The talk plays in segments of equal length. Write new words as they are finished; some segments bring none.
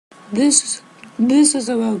This is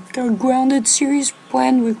a grounded series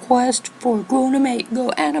plan request for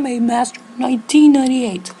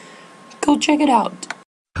GoAnimateMaster1998. Go check it out.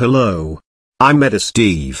 Hello. I'm Edda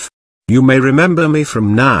Steve. You may remember me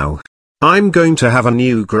from now. I'm going to have a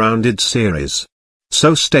new grounded series.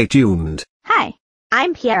 So stay tuned. Hi,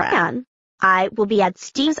 I'm Pierre Ann. I will be Ed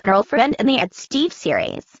Steve's girlfriend in the Ed Steve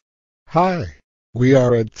series. Hi, we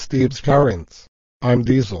are Ed Steve's parents. I'm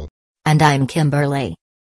Diesel. And I'm Kimberly.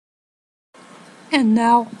 And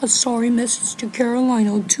now, a sorry message to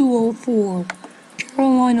Carolina204.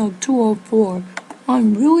 Carolina204,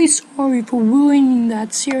 I'm really sorry for ruining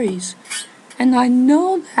that series. And I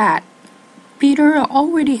know that Peter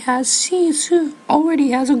already has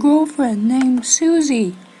a girlfriend named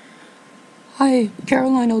Susie. Hi,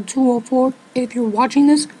 Carolina204, if you're watching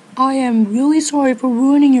this, I am really sorry for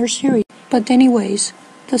ruining your series. But anyways,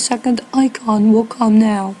 the second icon will come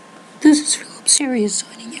now. This is Philip Sirius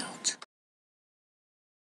signing out.